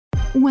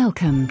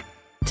Welcome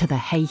to the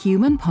Hey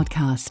Human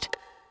podcast.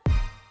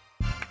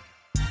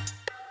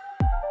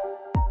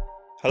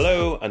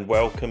 Hello and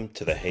welcome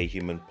to the Hey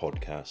Human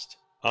podcast.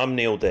 I'm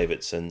Neil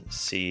Davidson,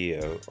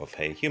 CEO of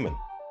Hey Human.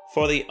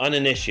 For the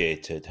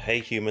uninitiated, Hey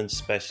Human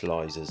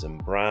specialises in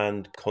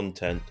brand,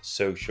 content,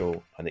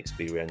 social and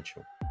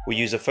experiential. We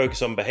use a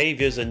focus on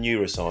behaviours and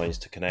neuroscience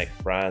to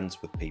connect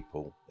brands with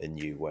people in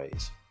new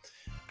ways.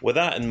 With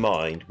that in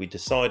mind, we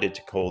decided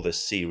to call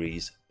this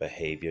series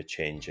Behaviour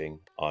Changing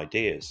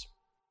Ideas.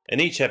 In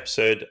each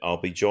episode,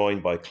 I'll be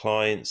joined by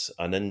clients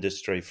and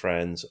industry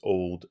friends,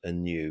 old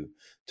and new,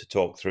 to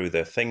talk through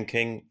their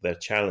thinking, their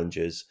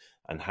challenges,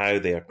 and how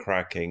they are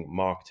cracking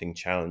marketing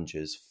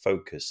challenges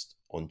focused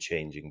on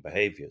changing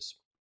behaviours.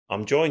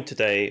 I'm joined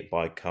today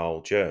by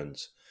Carl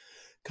Jones.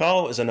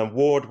 Carl is an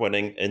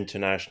award-winning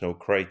international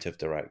creative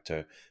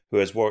director who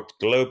has worked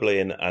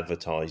globally in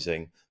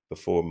advertising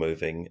before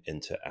moving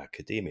into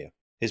academia.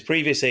 His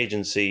previous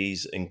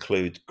agencies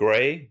include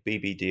Grey,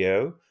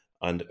 BBDO,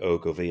 and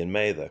Ogilvy and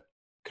Mather.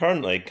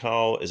 Currently,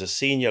 Carl is a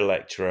senior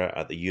lecturer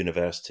at the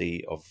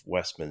University of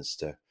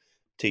Westminster,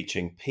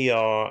 teaching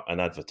PR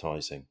and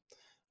advertising.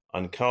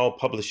 And Carl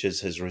publishes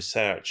his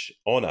research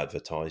on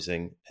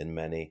advertising in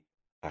many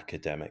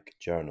academic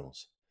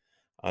journals.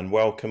 And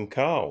welcome,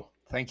 Carl.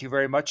 Thank you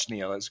very much,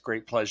 Neil. It's a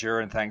great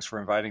pleasure, and thanks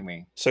for inviting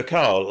me. So,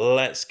 Carl,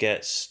 let's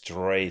get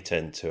straight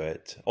into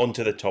it,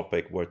 onto the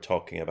topic we're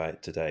talking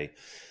about today,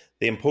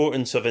 the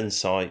importance of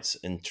insights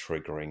in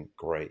triggering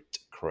great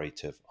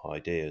creative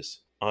ideas.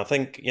 I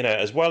think,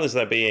 as well as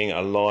there being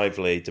a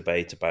lively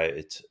debate about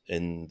it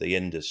in the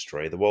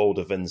industry, the world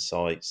of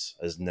insights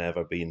has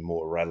never been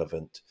more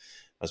relevant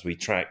as we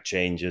track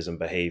changes in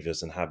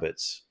behaviours and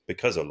habits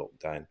because of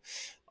lockdown,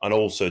 and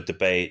also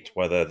debate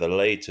whether the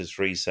latest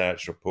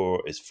research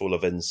report is full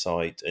of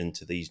insight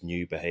into these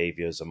new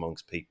behaviours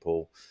amongst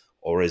people,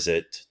 or is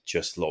it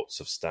just lots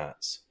of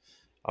stats?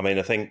 I mean,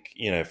 I think,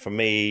 for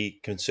me,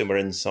 consumer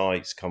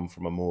insights come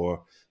from a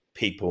more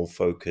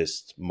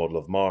people-focused model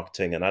of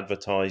marketing and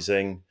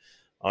advertising.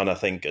 And I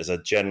think as a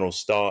general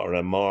starter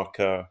and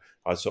marker,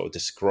 I sort of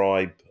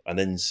describe an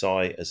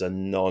insight as a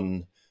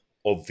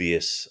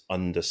non-obvious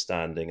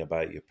understanding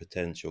about your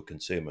potential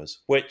consumers,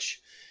 which,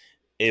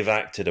 if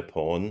acted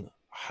upon,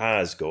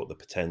 has got the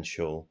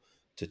potential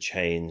to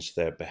change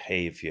their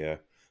behaviour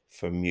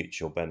for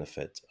mutual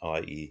benefit,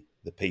 i.e.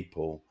 the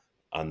people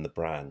and the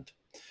brand.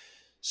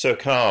 So,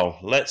 Carl,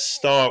 let's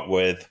start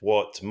with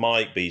what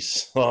might be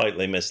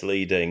slightly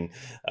misleading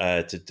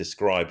to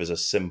describe as a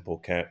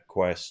simple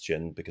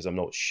question, because I'm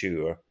not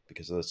sure,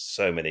 because there's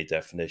so many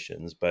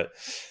definitions. But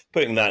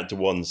putting that to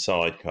one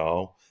side,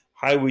 Carl,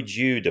 how would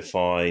you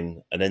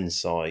define an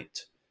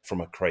insight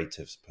from a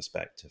creative's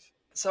perspective?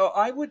 So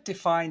I would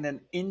define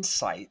an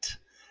insight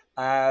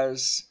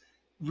as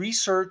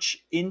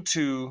research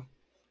into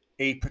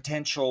a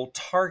potential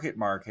target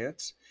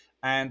market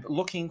and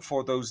looking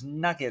for those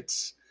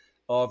nuggets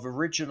of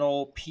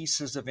original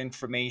pieces of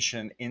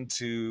information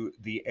into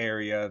the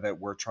area that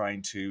we're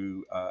trying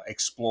to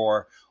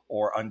explore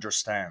or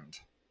understand.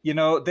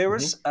 There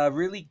was a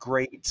really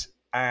great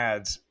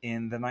ad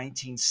in the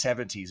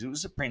 1970s. It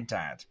was a print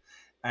ad.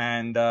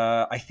 And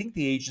I think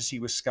the agency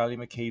was Scully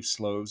McCabe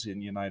Sloves in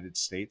the United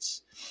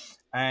States.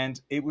 And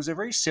it was a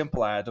very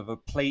simple ad of a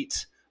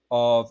plate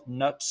of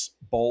nuts,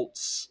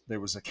 bolts.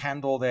 There was a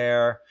candle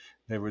there.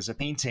 There was a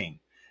painting.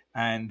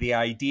 And the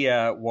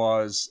idea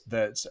was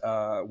that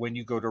when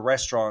you go to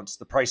restaurants,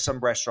 the price some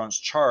restaurants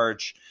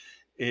charge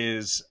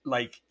is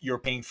like you're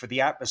paying for the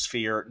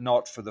atmosphere,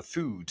 not for the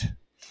food.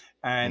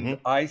 And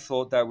I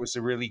thought that was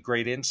a really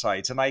great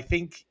insight. And I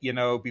think,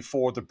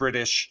 before the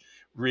British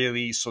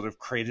really sort of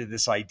created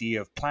this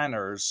idea of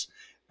planners,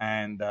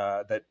 and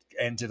that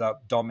ended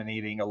up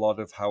dominating a lot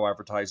of how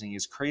advertising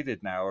is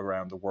created now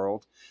around the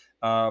world,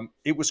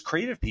 it was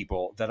creative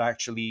people that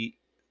actually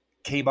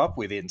came up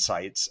with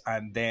insights,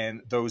 and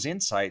then those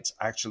insights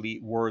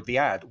actually were the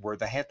ad, were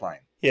the headline.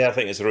 Yeah, I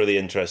think it's a really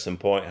interesting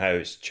point how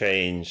it's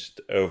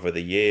changed over the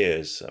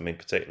years. I mean,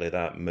 particularly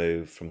that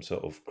move from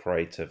sort of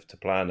creative to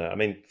planner. I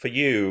mean, for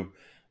you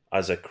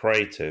as a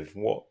creative,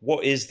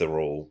 what is the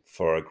role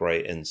for a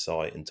great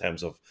insight in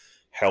terms of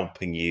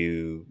helping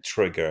you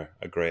trigger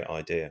a great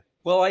idea?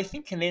 Well, I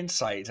think an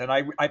insight, and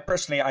I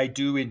personally, I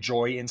do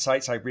enjoy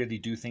insights. I really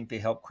do think they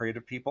help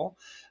creative people.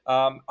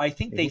 I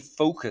think they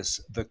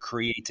focus the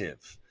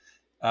creative.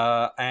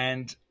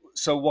 And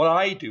so what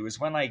I do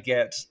is when I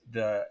get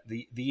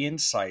the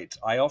insight,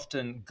 I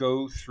often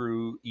go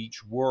through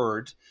each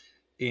word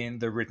in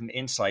the written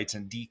insights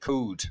and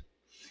decode.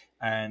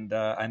 And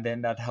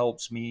then that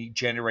helps me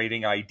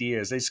generating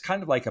ideas. It's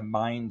kind of like a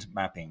mind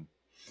mapping.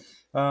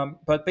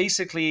 But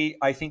basically,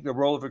 I think the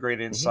role of a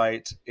great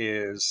insight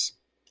is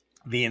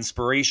the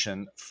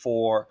inspiration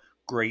for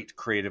great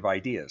creative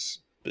ideas.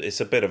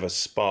 It's a bit of a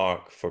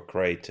spark for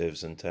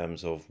creatives in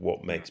terms of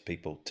what makes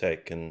people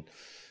tick, and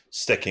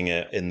sticking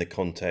it in the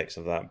context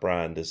of that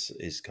brand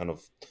is kind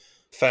of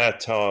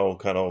fertile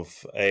kind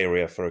of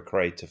area for a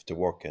creative to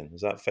work in.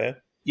 Is that fair?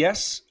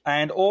 Yes.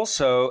 And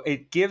also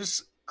it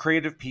gives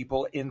creative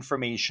people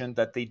information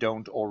that they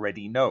don't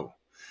already know.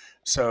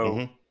 So,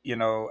 Hmm.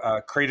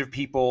 creative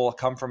people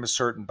come from a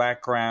certain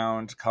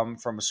background, come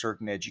from a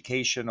certain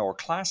education or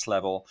class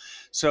level.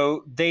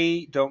 So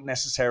they don't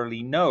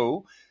necessarily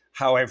know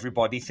how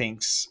everybody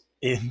thinks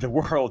in the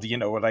world. You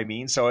know what I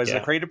mean? So as a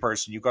Yeah. creative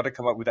person, you've got to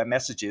come up with that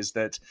messages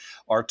that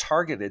are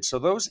targeted. So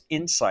those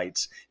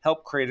insights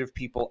help creative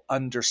people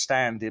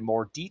understand in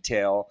more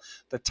detail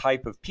the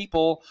type of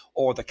people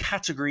or the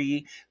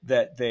category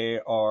that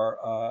they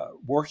are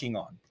working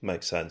on.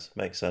 Makes sense.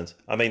 Makes sense.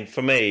 I mean,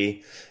 for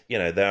me,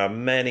 there are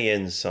many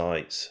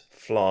insights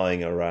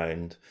flying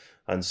around,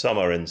 and some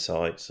are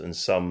insights and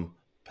some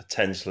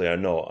potentially are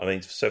not. I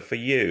mean, so for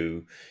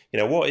you,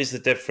 what is the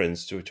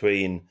difference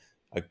between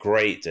a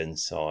great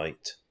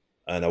insight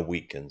and a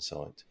weak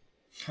insight?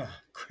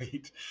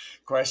 Great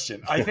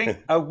question. I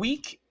think a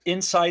weak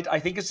insight, I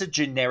think it's a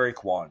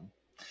generic one.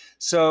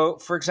 So,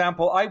 for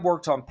example, I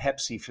worked on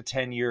Pepsi for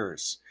 10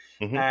 years.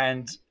 Hmm.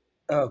 And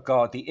oh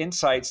God, the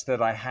insights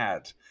that I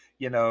had,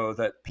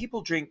 that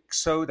people drink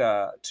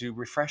soda to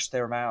refresh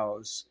their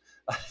mouths,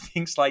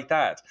 things like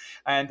that.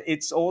 And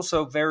it's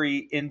also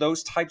in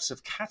those types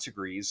of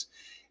categories,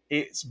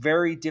 it's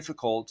very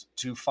difficult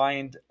to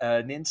find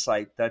an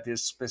insight that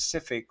is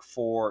specific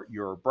for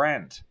your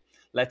brand,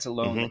 let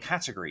alone the Hmm.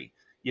 category.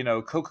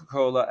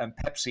 Coca-Cola and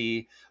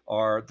Pepsi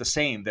are the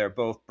same. They're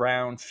both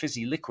brown,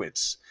 fizzy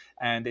liquids,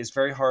 and it's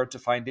very hard to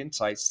find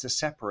insights to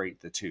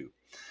separate the two.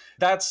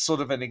 That's sort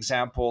of an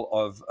example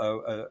of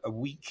a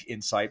weak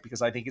insight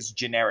because I think it's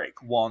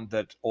generic, one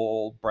that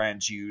all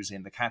brands use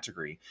in the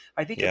category.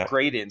 I think a Yeah.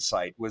 great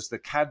insight was the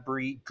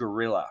Cadbury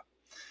Gorilla,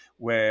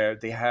 where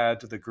they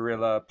had the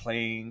gorilla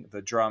playing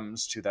the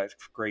drums to that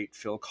great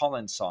Phil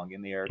Collins song,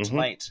 In the Air Hmm.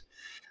 Tonight.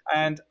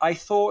 And I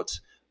thought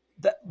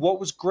that what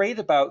was great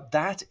about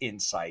that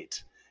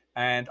insight,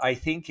 and I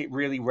think it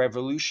really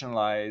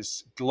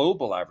revolutionized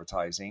global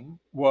advertising,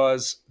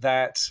 was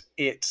that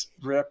it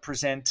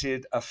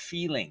represented a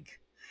feeling.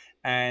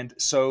 And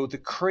so the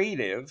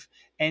creative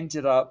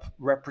ended up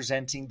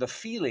representing the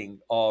feeling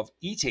of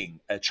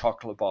eating a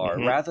chocolate bar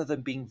Hmm. rather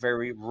than being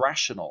very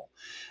rational.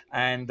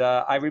 And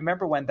I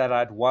remember when that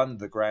ad won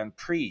the Grand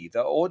Prix,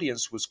 the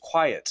audience was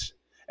quiet,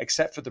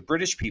 except for the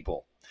British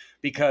people,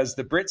 because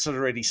the Brits had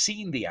already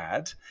seen the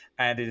ad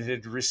and it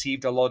had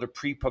received a lot of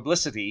pre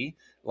publicity,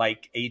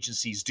 like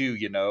agencies do,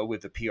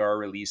 with the PR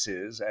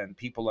releases, and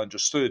people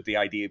understood the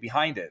idea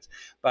behind it.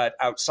 But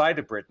outside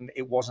of Britain,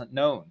 it wasn't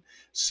known.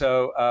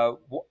 So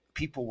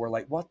people were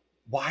like, what?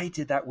 Why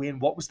did that win?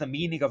 What was the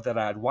meaning of that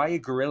ad? Why a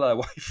gorilla?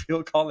 Why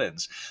Phil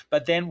Collins?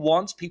 But then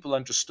once people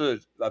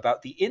understood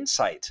about the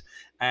insight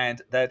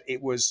and that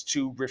it was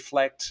to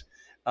reflect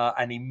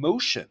an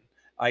emotion,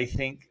 I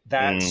think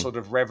that Mm. sort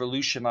of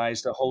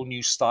revolutionized a whole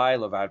new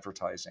style of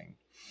advertising.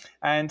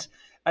 And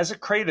as a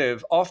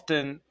creative,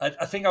 often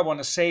a thing I want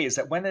to say is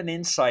that when an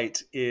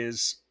insight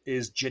is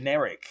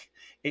generic,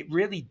 it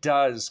really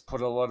does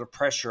put a lot of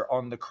pressure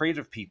on the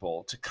creative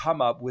people to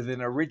come up with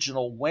an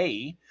original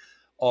way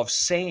of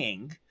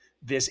saying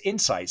this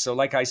insight. So,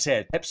 like I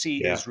said, Pepsi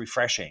Yeah. is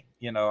refreshing.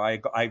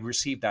 I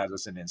received that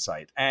as an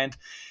insight, and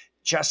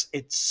just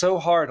it's so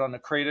hard on a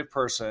creative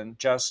person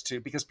just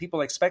to because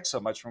people expect so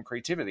much from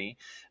creativity,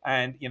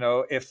 and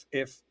if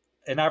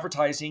an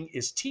advertising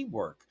is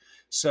teamwork.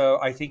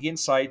 So I think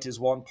insight is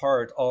one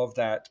part of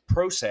that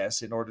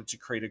process in order to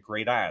create a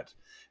great ad.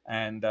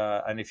 And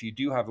if you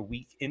do have a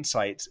weak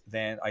insight,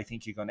 then I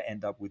think you're going to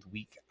end up with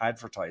weak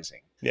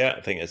advertising. Yeah,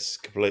 I think it's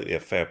completely a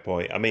fair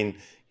point. I mean,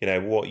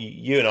 what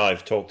you and I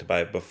have talked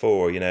about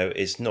before,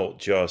 it's not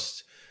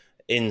just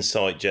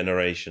insight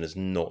generation is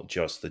not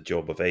just the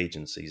job of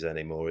agencies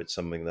anymore. It's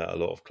something that a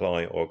lot of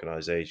client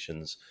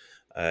organizations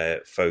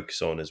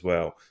focus on as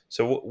well.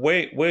 So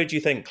where do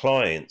you think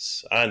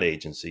clients and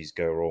agencies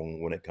go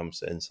wrong when it comes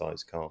to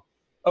insights, Carl?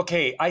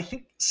 Okay, I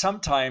think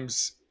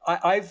sometimes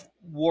I've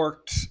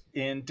worked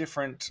in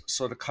different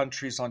sort of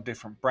countries on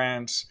different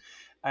brands,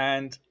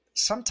 and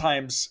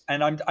sometimes,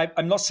 and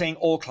I'm not saying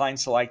all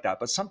clients are like that,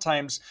 but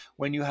sometimes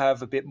when you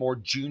have a bit more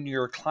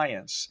junior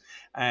clients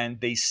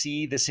and they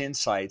see this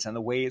insight and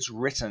the way it's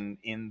written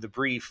in the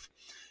brief,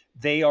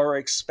 they are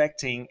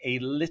expecting a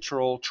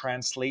literal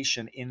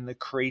translation in the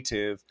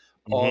creative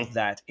Hmm. of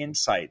that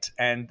insight,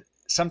 and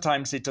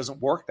sometimes it doesn't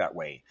work that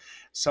way.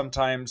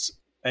 Sometimes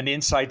an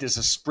insight is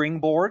a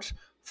springboard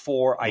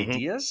for Hmm.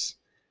 ideas,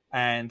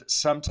 and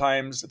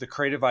sometimes the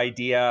creative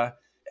idea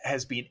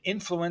has been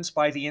influenced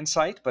by the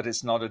insight, but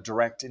it's not a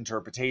direct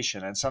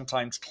interpretation. And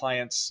sometimes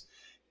clients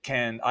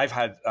I've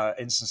had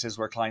instances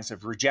where clients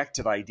have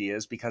rejected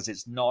ideas because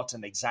it's not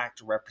an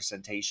exact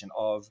representation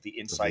of the The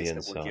insights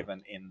that were insight.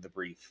 given in the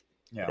brief.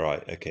 Yeah.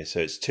 Right. Okay. So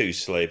it's too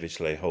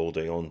slavishly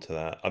holding on to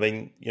that. I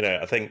mean,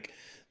 I think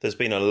there's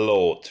been a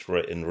lot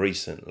written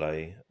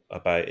recently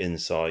about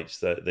insights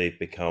that they've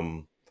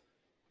become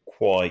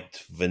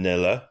quite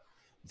vanilla,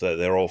 that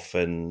they're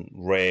often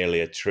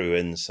rarely a true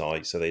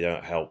insight, so they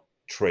don't help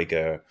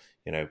trigger,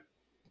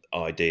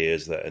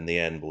 ideas that in the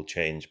end will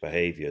change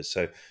behaviors.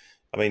 So,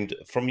 I mean,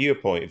 from your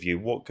point of view,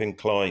 what can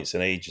clients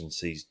and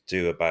agencies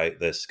do about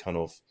this kind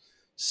of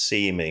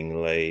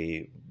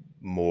seemingly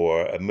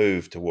a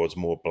move towards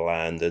more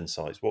bland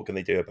insights? What can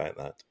they do about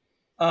that?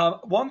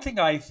 One thing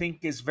I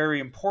think is very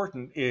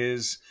important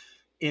is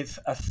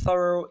a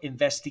thorough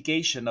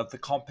investigation of the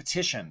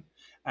competition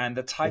and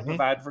the type of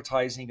Hmm.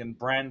 advertising and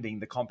branding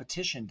the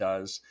competition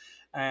does.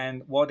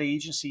 And what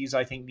agencies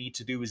I think need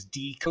to do is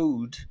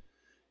decode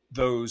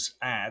those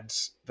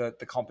ads that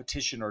the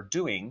competition are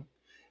doing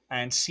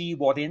and see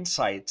what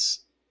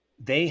insights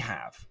they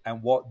have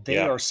and what they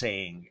Yeah, are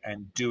saying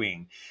and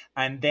doing.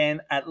 And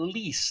then at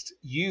least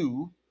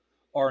you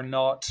are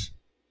not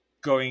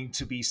going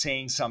to be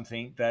saying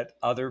something that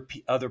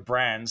other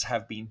brands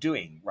have been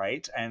doing,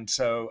 right? And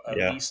so at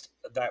yeah, least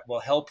that will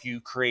help you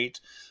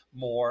create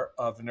more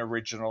of an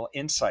original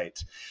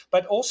insight.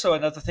 But also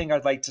another thing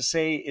I'd like to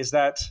say is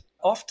that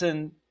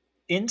often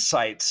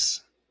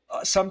insights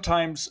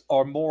sometimes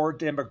are more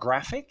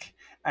demographic,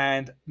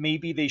 and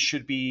maybe they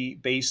should be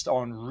based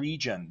on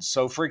regions.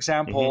 So, for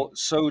hmm, example,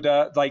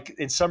 soda, like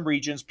in some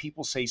regions,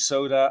 people say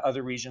soda,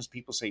 other regions,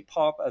 people say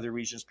pop, other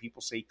regions,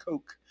 people say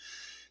Coke.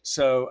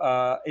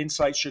 So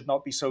insights should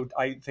not be so,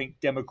 I think,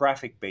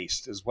 demographic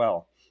based as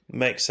well.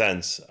 makes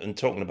sense. And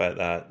talking about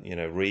that,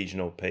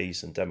 regional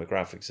piece and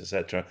demographics,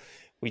 etc.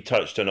 We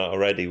touched on it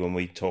already when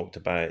we talked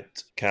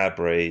about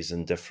Cadbury's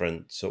and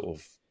different sort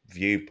of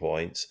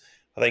viewpoints.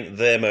 I think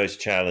their most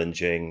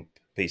challenging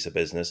piece of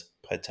business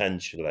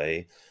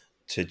potentially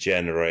to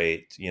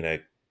generate,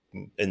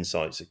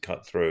 insights that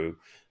cut through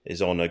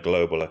is on a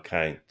global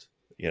account.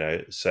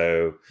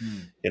 So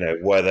Hmm.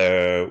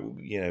 whether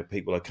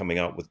people are coming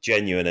up with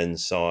genuine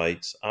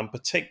insights, and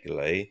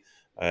particularly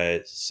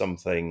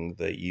something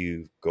that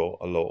you've got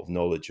a lot of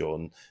knowledge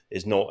on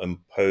is not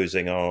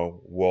imposing our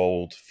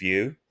world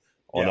view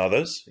on Yeah.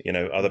 others,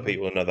 other Mhm.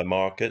 people in other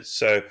markets.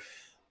 So,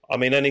 I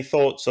mean, any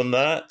thoughts on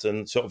that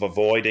and sort of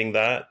avoiding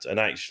that and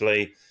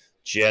actually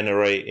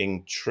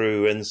generating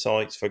true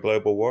insights for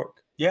global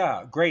work?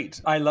 Yeah,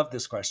 great. I love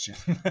this question.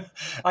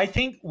 I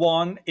think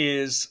one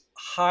is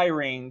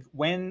hiring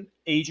when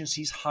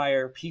agencies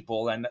hire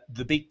people, and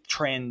the big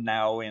trend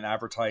now in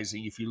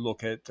advertising, if you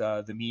look at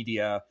the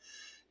media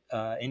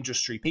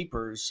industry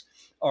papers,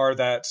 are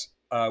that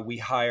we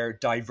hire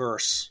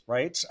diverse,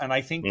 right? And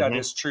I think that Hmm.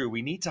 is true.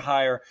 We need to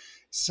hire,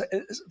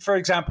 for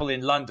example,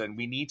 in London,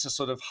 we need to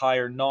sort of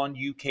hire non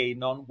UK,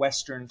 non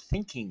Western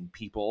thinking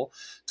people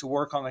to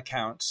work on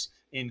accounts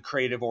in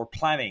creative or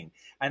planning.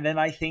 And then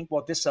I think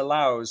what this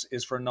allows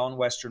is for non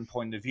Western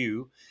point of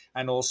view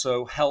and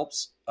also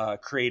helps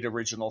create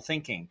original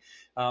thinking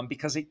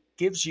because it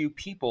gives you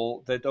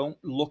people that don't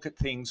look at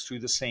things through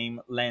the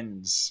same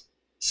lens.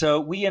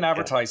 So we in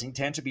Yeah. advertising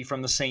tend to be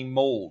from the same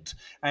mold.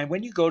 And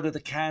when you go to the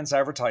Cannes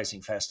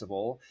Advertising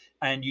Festival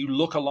and you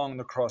look along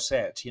the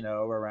Croisette,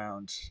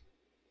 around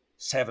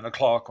 7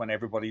 o'clock when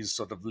everybody's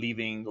sort of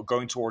leaving or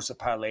going towards the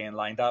Palais and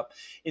lined up,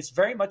 it's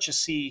very much a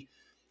sea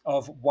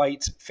of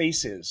white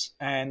faces.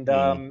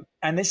 Mm.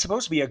 And it's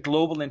supposed to be a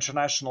global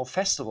international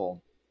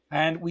festival.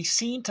 And we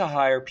seem to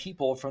hire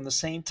people from the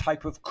same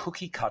type of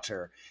cookie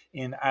cutter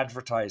in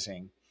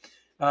advertising.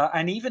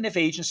 And even if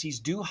agencies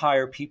do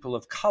hire people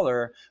of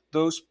color,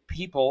 those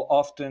people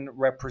often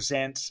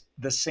represent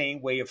the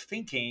same way of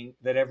thinking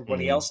that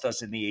everybody Mm. else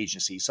does in the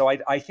agency. So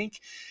I think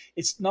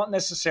it's not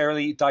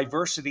necessarily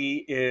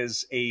diversity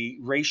is a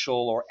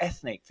racial or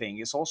ethnic thing,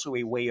 it's also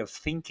a way of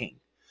thinking.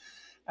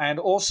 And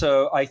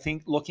also, I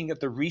think looking at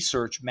the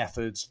research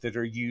methods that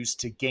are used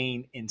to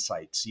gain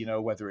insights,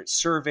 whether it's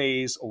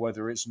surveys or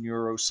whether it's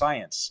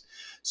neuroscience.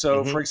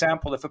 So, for Hmm.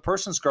 example, if a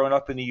person's grown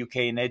up in the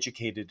UK and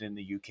educated in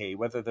the UK,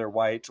 whether they're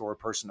white or a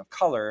person of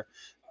color,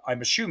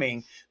 I'm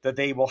assuming that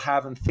they will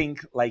have and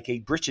think like a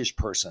British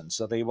person.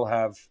 So they will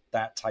have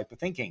that type of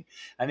thinking.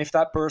 And if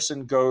that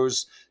person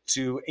goes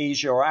to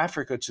Asia or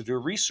Africa to do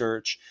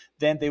research,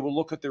 then they will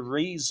look at the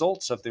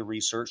results of the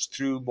research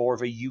through more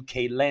of a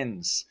UK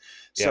lens.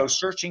 So Yeah.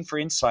 searching for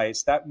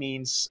insights, that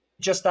means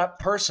just that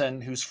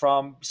person who's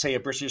from, say, a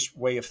British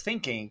way of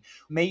thinking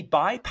may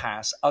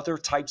bypass other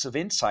types of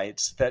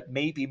insights that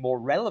may be more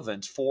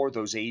relevant for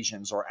those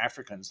Asians or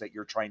Africans that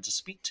you're trying to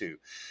speak to.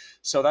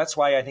 So that's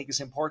why I think it's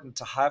important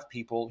to have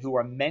people who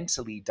are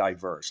mentally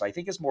diverse. I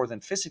think it's more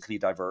than physically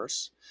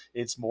diverse,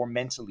 it's more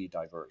mentally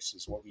diverse,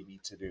 is what we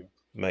need to do.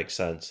 Makes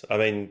sense. I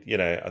mean,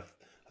 I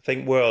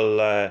think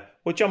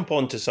we'll jump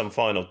on to some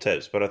final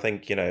tips, but I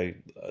think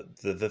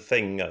the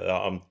thing that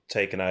I'm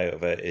taking out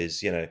of it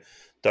is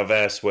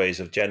diverse ways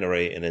of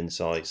generating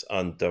insights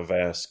and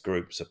diverse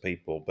groups of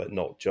people, but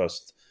not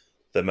just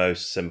the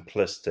most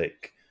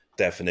simplistic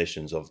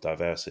definitions of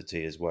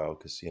diversity as well,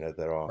 because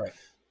there are Right.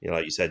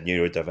 like you said,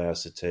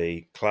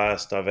 neurodiversity,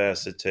 class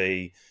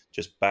diversity,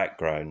 just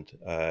background,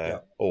 Yeah.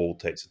 all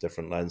takes a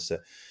different lens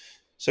to.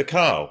 So,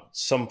 Carl,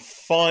 some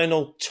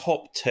final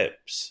top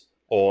tips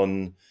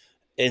on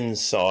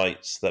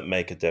insights that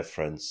make a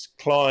difference.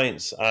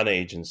 Clients and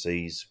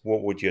agencies,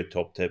 what would your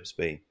top tips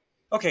be?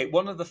 Okay,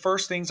 one of the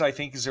first things I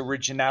think is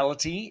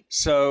originality.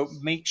 So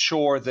make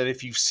sure that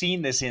if you've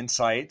seen this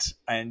insight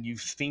and you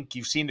think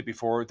you've seen it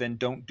before, then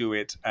don't do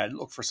it.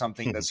 Look for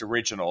something that's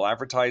original.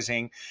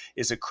 Advertising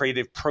is a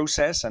creative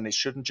process, and it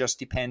shouldn't just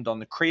depend on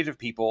the creative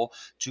people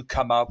to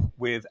come up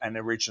with an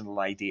original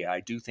idea. I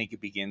do think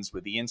it begins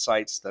with the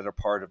insights that are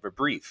part of a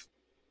brief.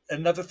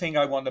 Another thing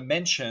I want to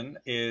mention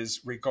is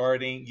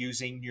regarding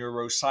using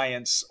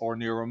neuroscience or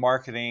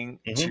neuromarketing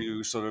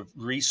to sort of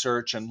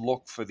research and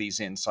look for these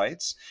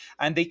insights.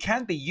 And they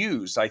can be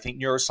used. I think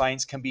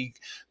neuroscience can be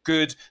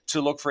good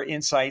to look for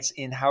insights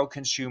in how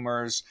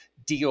consumers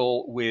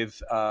deal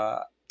with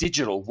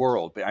digital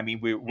world. I mean,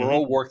 we're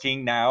all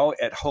working now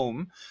at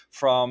home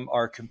from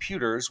our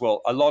computers. Well,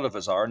 a lot of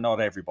us are,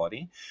 not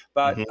everybody.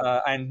 But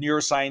and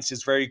neuroscience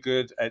is very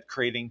good at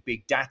creating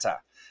big data.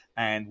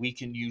 And we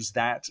can use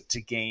that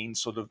to gain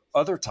sort of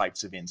other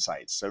types of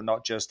insights. So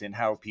not just in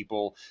how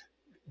people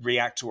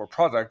react to a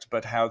product,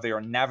 but how they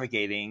are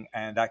navigating.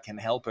 And that can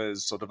help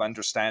us sort of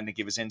understand and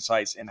give us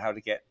insights in how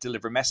to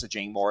deliver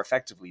messaging more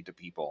effectively to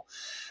people.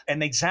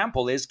 An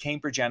example is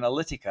Cambridge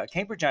Analytica.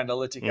 Cambridge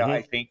Analytica,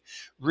 I think,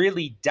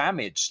 really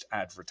damaged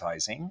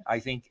advertising. I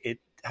think it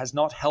has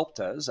not helped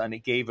us, and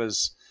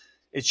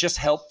it's just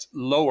helped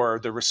lower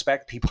the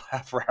respect people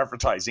have for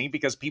advertising,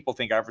 because people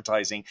think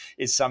advertising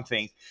is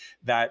something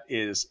that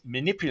is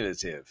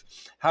manipulative.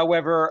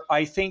 However,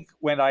 I think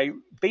when I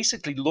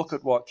basically look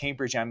at what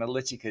Cambridge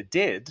Analytica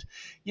did,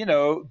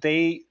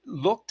 they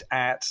looked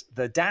at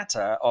the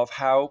data of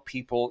how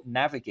people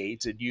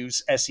navigate and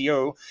use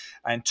SEO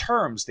and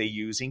terms they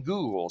use in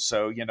Google.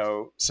 So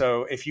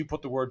if you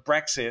put the word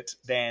Brexit,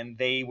 then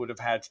they would have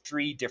had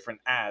 3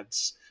 different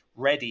ads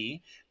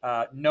ready,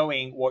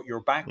 knowing what your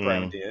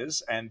background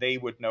is, and they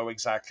would know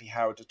exactly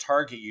how to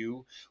target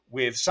you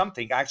with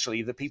something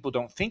actually that people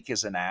don't think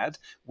is an ad,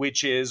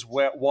 which is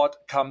what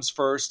comes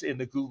first in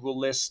the Google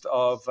list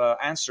of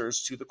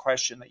answers to the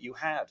question that you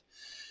had.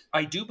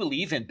 I do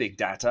believe in big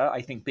data.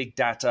 I think big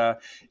data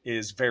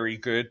is very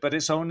good, but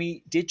it's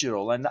only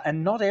digital,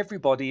 and not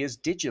everybody is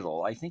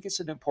digital. I think it's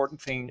an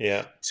important thing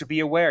to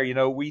be aware.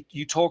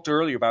 You talked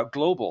earlier about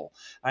global,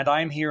 and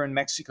I'm here in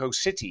Mexico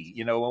City,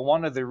 and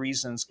one of the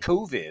reasons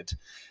COVID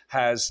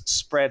has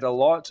spread a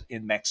lot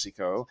in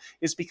Mexico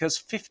is because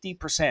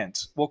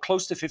 50%,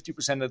 close to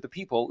 50% of the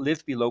people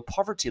live below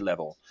poverty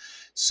level.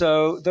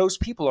 So those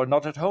people are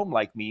not at home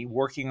like me,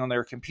 working on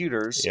their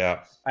computers. Yeah.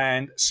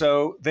 And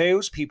so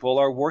those people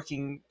are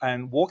working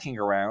and walking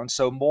around.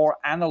 So more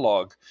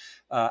analog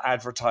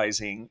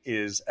advertising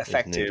is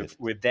effective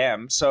with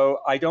them.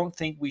 So I don't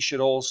think we should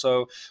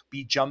also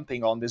be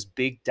jumping on this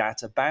big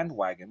data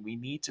bandwagon. We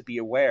need to be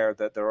aware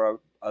that there are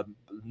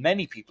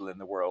many people in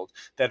the world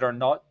that are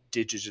not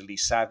digitally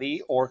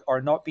savvy or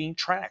are not being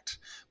tracked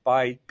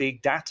by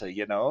big data,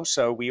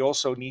 So we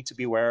also need to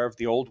be aware of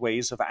the old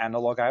ways of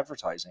analog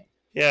advertising.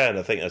 Yeah, and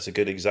I think that's a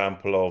good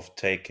example of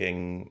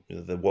taking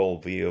the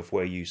world view of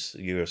where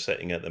you're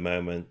sitting at the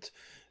moment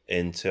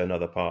into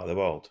another part of the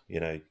world.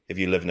 If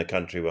you live in a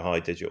country with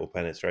high digital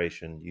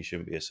penetration, you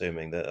shouldn't be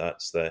assuming that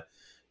that's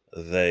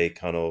the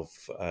kind of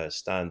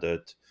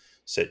standard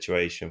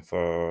situation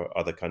for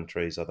other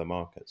countries, other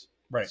markets.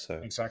 Right, so,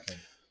 exactly.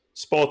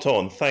 Spot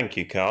on. Thank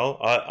you, Carl.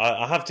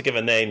 I have to give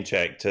a name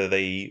check to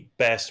the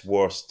best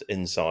worst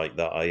insight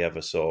that I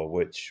ever saw,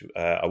 which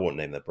I won't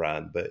name the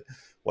brand, but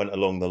went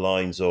along the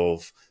lines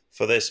of,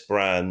 for this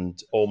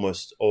brand,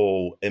 almost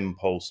all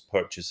impulse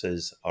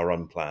purchases are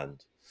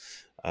unplanned.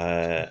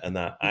 And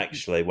that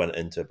actually went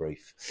into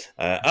brief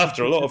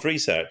after a lot of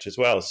research as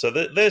well. So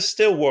there's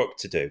still work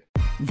to do.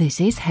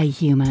 This is Hey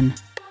Human.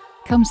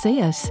 Come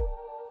see us.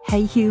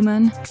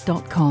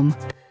 heyhuman.com.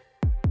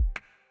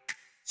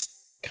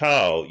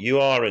 Carl, you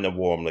are in a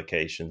warm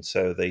location,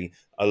 so the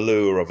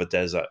allure of a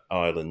desert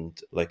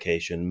island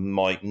location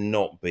might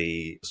not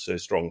be so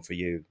strong for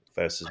you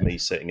versus me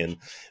sitting in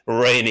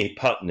rainy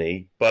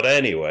Putney. But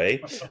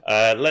anyway,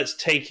 let's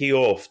take you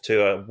off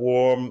to a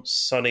warm,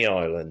 sunny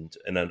island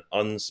in an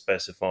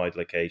unspecified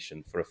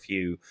location for a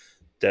few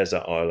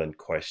desert island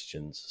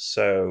questions.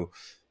 So,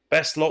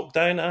 best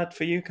lockdown ad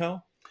for you,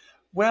 Carl?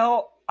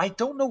 Well, I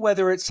don't know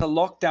whether it's a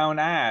lockdown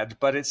ad,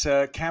 but it's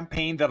a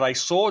campaign that I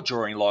saw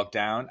during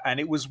lockdown, and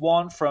it was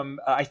one from,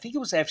 I think it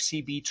was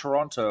FCB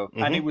Toronto,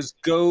 and it was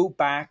Go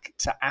Back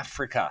to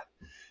Africa.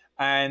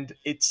 And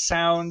it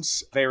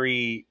sounds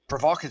very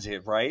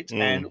provocative, right?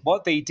 And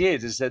what they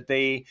did is that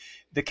the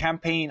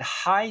campaign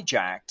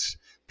hijacked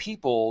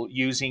people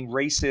using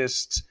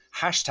racist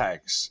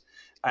hashtags.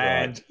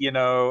 And,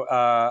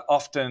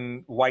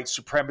 often white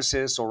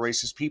supremacists or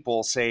racist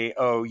people say,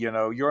 oh,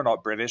 you're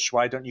not British.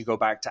 Why don't you go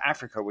back to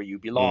Africa where you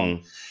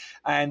belong?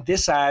 And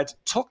this ad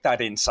took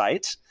that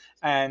insight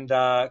and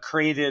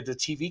created a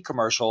TV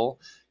commercial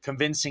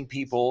convincing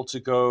people to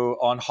go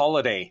on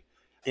holiday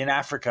in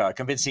Africa,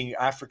 convincing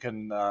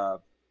African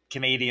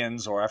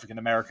Canadians or African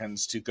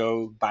Americans to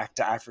go back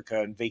to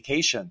Africa and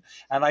vacation.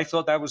 And I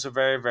thought that was a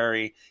very,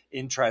 very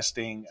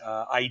interesting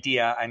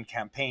idea and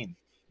campaign.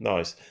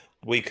 Nice.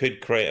 We could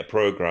create a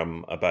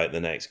program about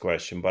the next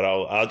question, but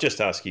I'll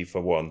just ask you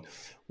for one.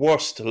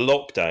 Worst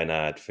lockdown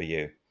ad for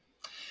you?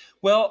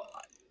 Well,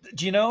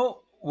 do you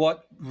know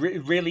what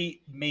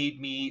really made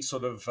me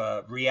sort of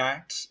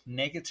react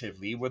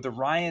negatively were the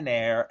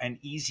Ryanair and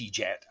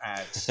EasyJet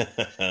ads.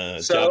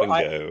 Jab So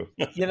and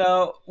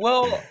go.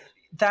 well,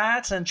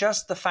 that and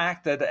just the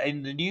fact that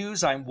in the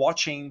news, I'm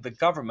watching the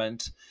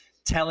government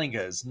telling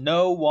us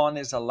no one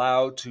is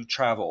allowed to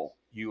travel.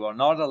 You are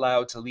not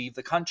allowed to leave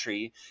the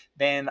country.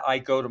 Then I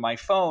go to my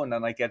phone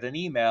and I get an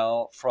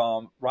email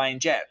from Ryan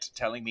Jet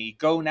telling me,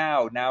 go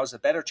now. Now's a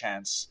better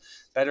chance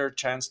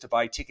to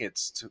buy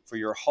tickets for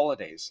your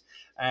holidays.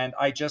 And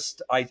I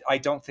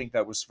don't think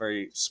that was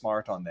very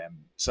smart on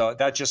them. So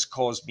that just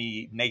caused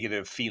me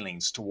negative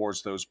feelings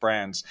towards those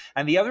brands.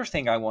 And the other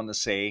thing I want to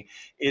say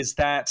is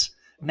that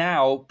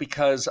now,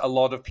 because a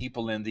lot of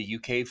people in the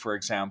UK, for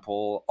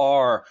example,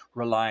 are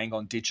relying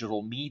on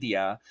digital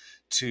media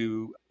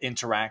to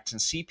interact and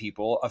see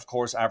people, of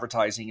course,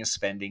 advertising is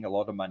spending a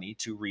lot of money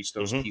to reach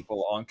those Hmm.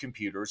 people on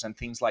computers and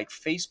things like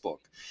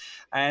Facebook.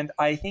 And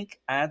I think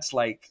ads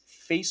like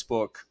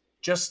Facebook,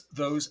 just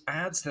those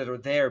ads that are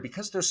there,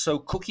 because they're so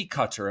cookie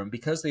cutter and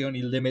because they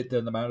only limit the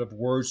amount of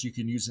words you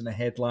can use in a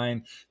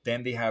headline,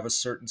 then they have a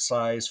certain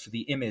size for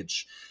the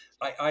image.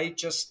 I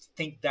just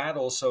think that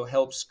also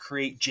helps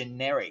create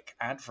generic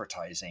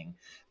advertising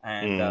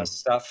and Mm,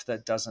 stuff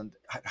that doesn't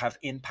have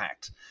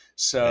impact. any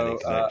So,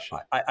 connection?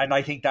 and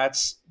I think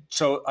that's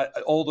so.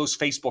 All those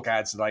Facebook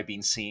ads that I've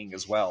been seeing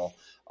as well,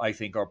 I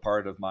think, are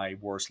part of my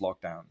worst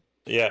lockdown.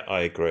 Yeah, I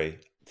agree.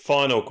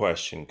 Final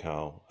question,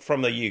 Carl.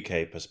 From the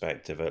UK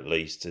perspective, at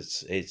least,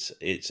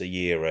 it's a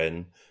year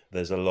in.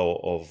 There's a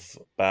lot of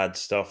bad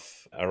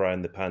stuff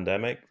around the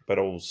pandemic, but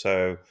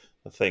also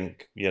I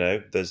think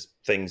there's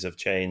things have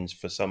changed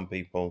for some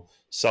people,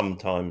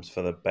 sometimes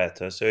for the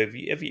better. So have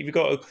you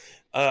got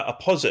a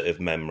positive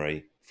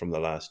memory from the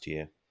last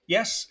year?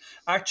 Yes,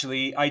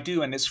 actually, I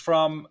do. And it's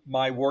from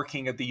my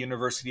working at the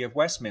University of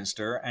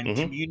Westminster and Hmm.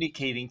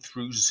 communicating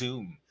through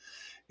Zoom.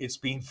 It's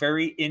been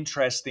very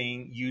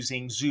interesting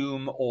using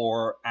Zoom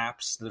or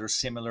apps that are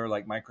similar,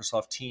 like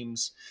Microsoft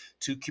Teams,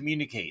 to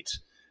communicate.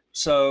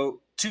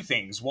 So, two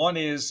things. One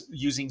is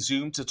using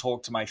Zoom to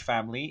talk to my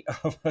family.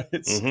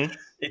 it's Hmm.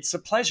 it's a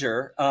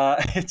pleasure.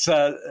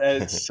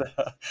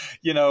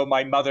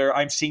 My mother.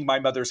 I'm seeing my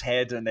mother's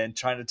head, and then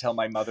trying to tell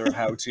my mother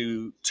how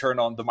to turn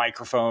on the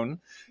microphone.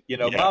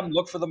 Yeah, Mom,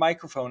 look for the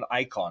microphone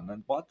icon,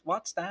 and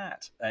what's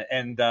that?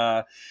 And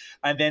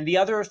then the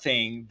other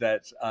thing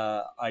that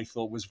I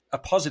thought was a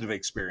positive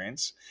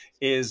experience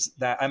is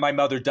that, and my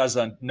mother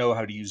doesn't know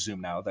how to use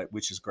Zoom now,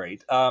 which is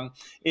great.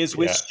 Is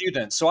with yeah.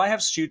 students. So I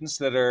have students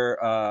that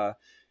are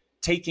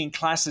taking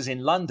classes in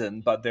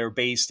London, but they're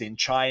based in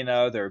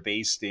China, they're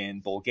based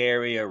in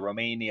Bulgaria,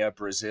 Romania,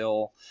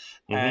 Brazil.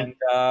 Hmm. And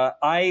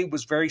I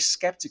was very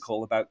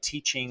skeptical about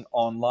teaching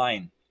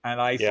online. And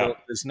I Yeah, thought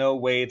there's no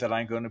way that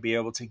I'm going to be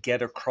able to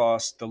get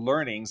across the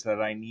learnings that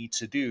I need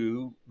to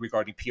do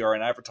regarding PR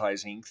and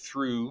advertising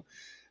through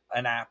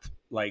an app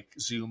like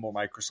Zoom or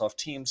Microsoft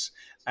Teams.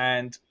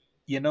 And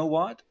you know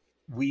what?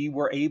 We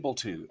were able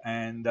to.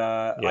 And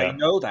I yeah.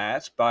 know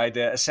that by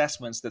the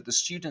assessments that the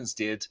students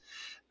did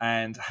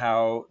and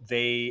how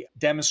they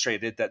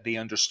demonstrated that they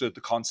understood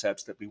the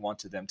concepts that we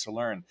wanted them to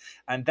learn.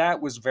 And that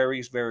was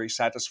very, very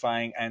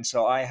satisfying. And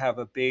so I have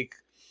a big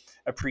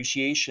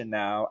appreciation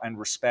now and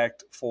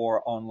respect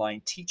for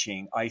online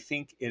teaching. I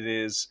think it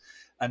is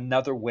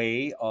another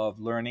way of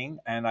learning.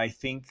 And I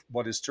think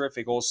what is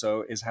terrific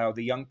also is how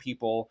the young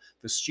people,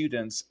 the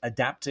students,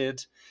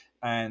 adapted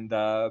and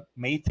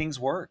made things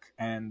work.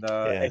 And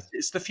Yeah.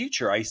 it's the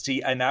future. I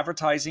see, and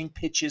advertising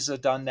pitches are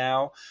done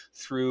now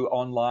through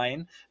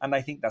online. And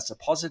I think that's a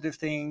positive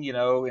thing,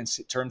 in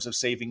terms of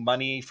saving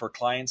money for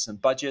clients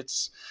and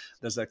budgets.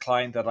 There's a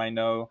client that I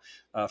know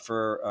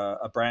for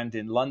a brand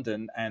in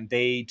London, and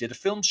they did a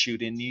film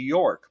shoot in New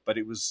York, but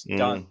it was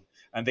done, Mm.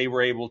 and they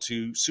were able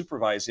to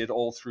supervise it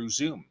all through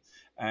Zoom.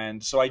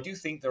 And so I do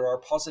think there are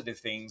positive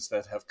things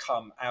that have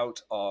come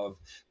out of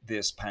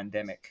this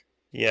pandemic.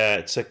 Yeah,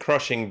 it's a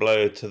crushing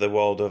blow to the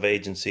world of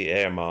agency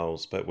air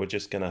miles, but we're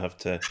just gonna have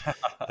to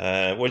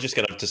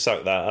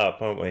suck that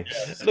up, aren't we?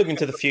 Yes. Looking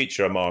to the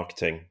future of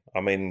marketing.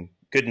 I mean,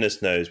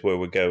 goodness knows where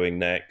we're going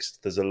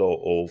next. There's a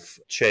lot of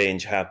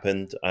change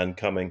happened and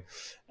coming.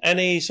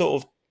 Any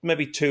sort of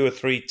maybe two or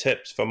three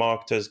tips for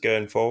marketers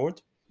going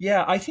forward?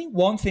 Yeah, I think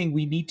one thing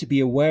we need to be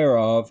aware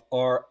of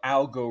are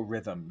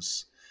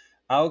algorithms.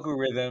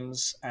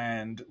 Algorithms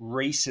and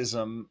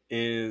racism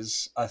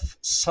is a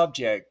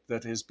subject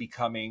that is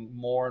becoming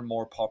more and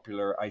more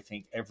popular, I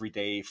think, every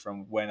day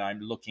from when I'm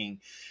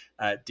looking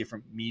at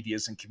different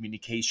medias and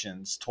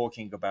communications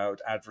talking about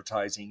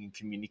advertising and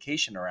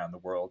communication around the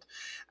world.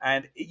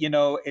 And,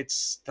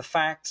 it's the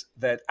fact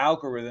that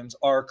algorithms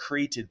are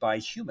created by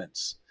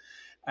humans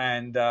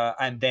and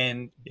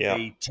then Yeah.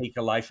 they take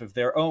a life of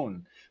their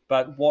own.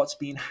 But what's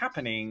been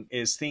happening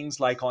is things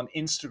like on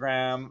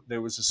Instagram.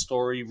 There was a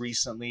story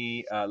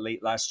recently,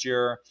 late last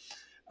year,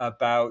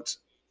 about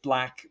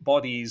black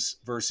bodies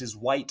versus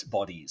white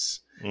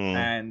bodies.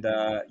 And,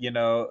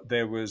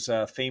 there was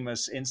a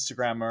famous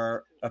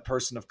Instagrammer, a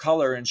person of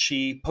color, and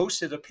she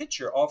posted a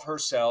picture of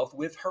herself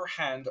with her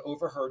hand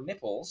over her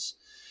nipples,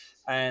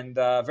 and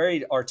a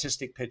very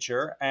artistic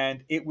picture,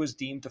 and it was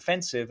deemed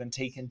offensive and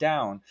taken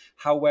down.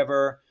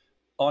 However,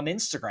 on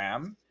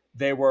Instagram,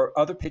 there were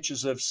other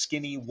pictures of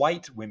skinny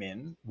white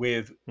women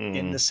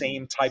in the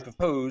same type of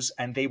pose,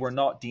 and they were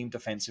not deemed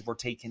offensive or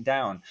taken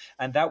down.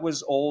 And that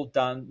was all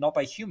done not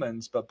by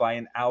humans, but by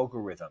an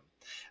algorithm.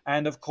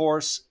 And of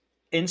course,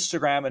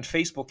 Instagram and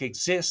Facebook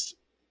exist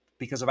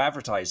because of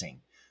advertising.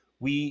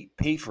 We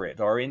pay for it,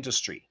 our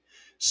industry.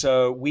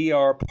 So we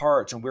are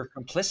part and we're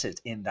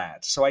complicit in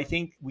that. So I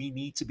think we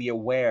need to be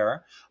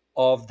aware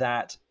of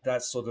that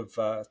sort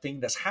of thing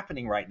that's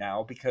happening right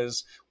now,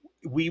 because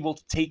we will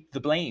take the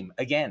blame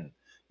again,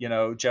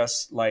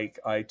 just like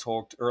I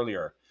talked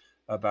earlier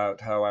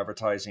about how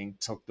advertising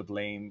took the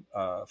blame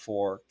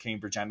for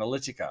Cambridge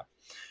Analytica.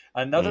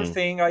 Another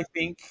thing I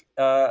think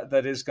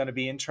that is going to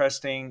be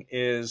interesting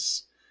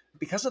is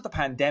because of the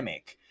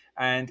pandemic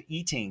and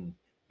eating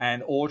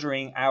and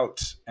ordering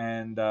out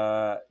and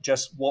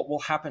just what will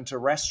happen to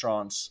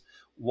restaurants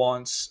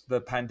once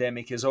the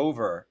pandemic is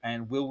over,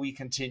 and will we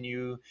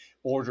continue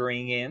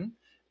ordering in?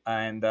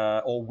 And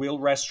or will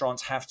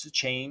restaurants have to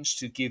change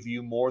to give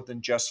you more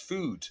than just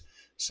food,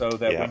 so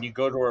that when you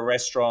go to a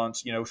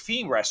restaurant,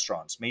 theme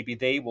restaurants, maybe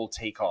they will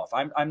take off.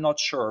 I'm not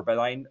sure, but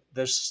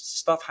there's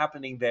stuff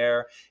happening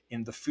there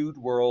in the food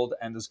world,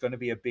 and there's going to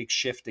be a big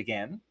shift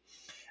again.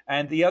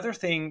 And the other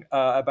thing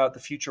about the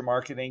future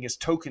marketing is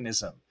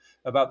tokenism,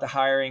 about the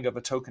hiring of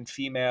a token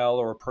female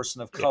or a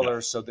person of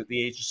color so that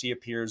the agency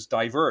appears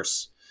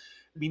diverse.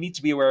 We need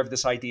to be aware of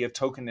this idea of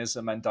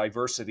tokenism and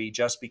diversity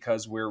just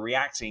because we're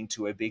reacting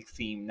to a big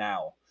theme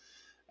now.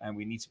 And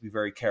we need to be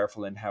very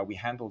careful in how we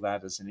handle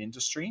that as an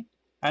industry.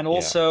 And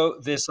also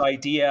this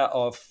idea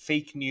of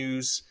fake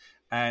news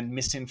and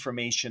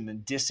misinformation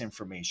and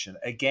disinformation.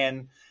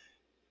 Again,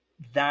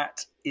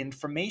 that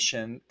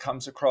information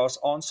comes across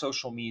on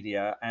social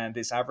media, and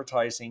it's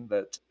advertising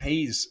that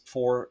pays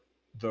for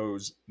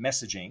those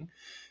messaging.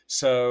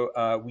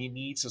 So we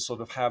need to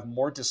sort of have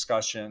more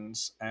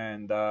discussions.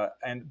 And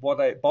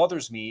what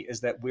bothers me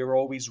is that we're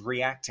always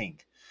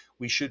reacting.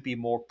 We should be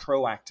more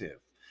proactive.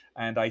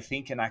 And I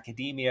think in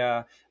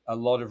academia, a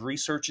lot of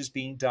research is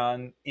being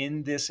done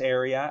in this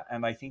area.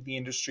 And I think the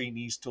industry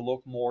needs to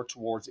look more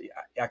towards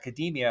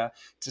academia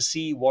to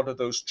see what are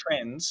those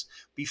trends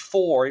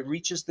before it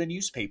reaches the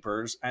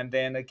newspapers. And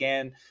then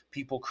again,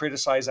 people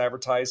criticize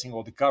advertising,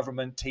 or the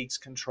government takes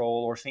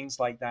control, or things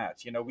like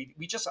that.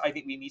 I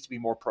think we need to be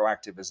more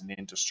proactive as an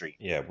industry.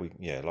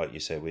 Like you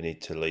said, we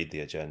need to lead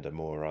the agenda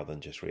more rather than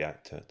just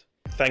react to it.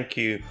 Thank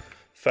you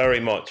very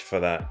much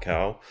for that,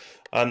 Carl.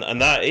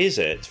 And that is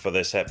it for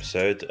this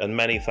episode. And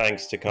many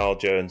thanks to Carl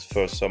Jones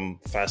for some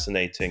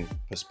fascinating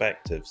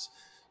perspectives.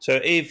 So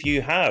if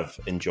you have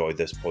enjoyed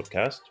this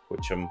podcast,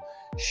 which I'm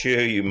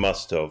sure you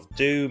must have,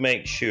 do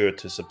make sure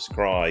to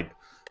subscribe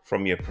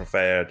from your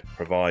preferred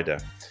provider.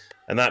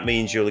 And that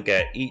means you'll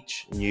get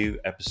each new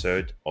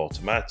episode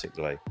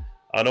automatically.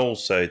 And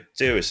also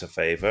do us a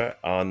favour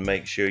and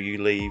make sure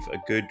you leave a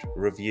good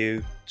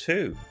review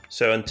too.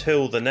 So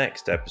until the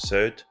next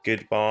episode,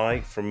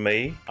 goodbye from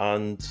me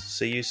and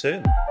see you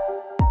soon.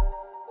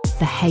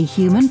 The Hey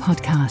Human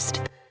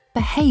podcast.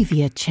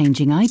 Behaviour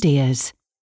changing ideas.